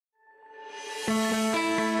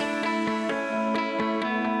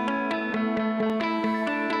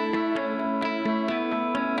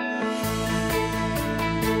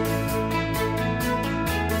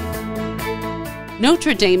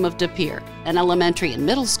Notre Dame of De Pere, an elementary and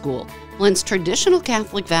middle school, blends traditional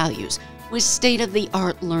Catholic values with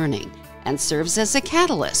state-of-the-art learning and serves as a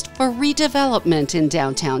catalyst for redevelopment in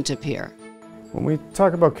downtown De Pere. When we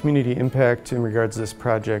talk about community impact in regards to this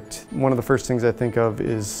project, one of the first things I think of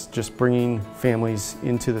is just bringing families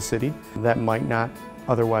into the city that might not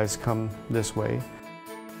otherwise come this way.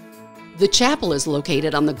 The chapel is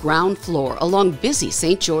located on the ground floor along busy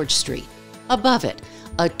St. George Street. Above it,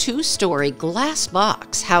 a two-story glass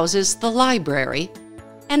box houses the library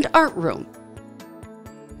and art room.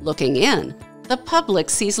 Looking in, the public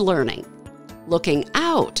sees learning. Looking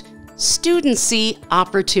out, students see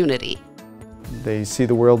opportunity. They see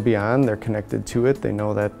the world beyond, they're connected to it, they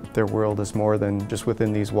know that their world is more than just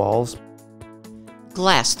within these walls.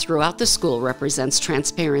 Glass throughout the school represents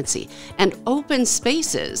transparency, and open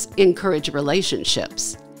spaces encourage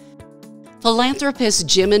relationships. Philanthropists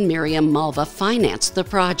Jim and Miriam Malva financed the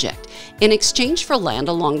project in exchange for land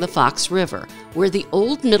along the Fox River, where the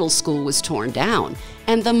old middle school was torn down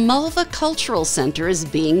and the Malva Cultural Center is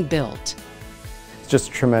being built. It's just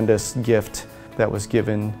a tremendous gift that was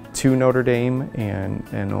given to Notre Dame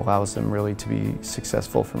and allows them really to be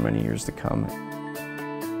successful for many years to come.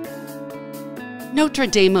 Notre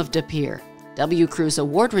Dame of De Pere, WCREW's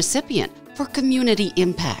award recipient for community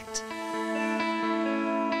impact.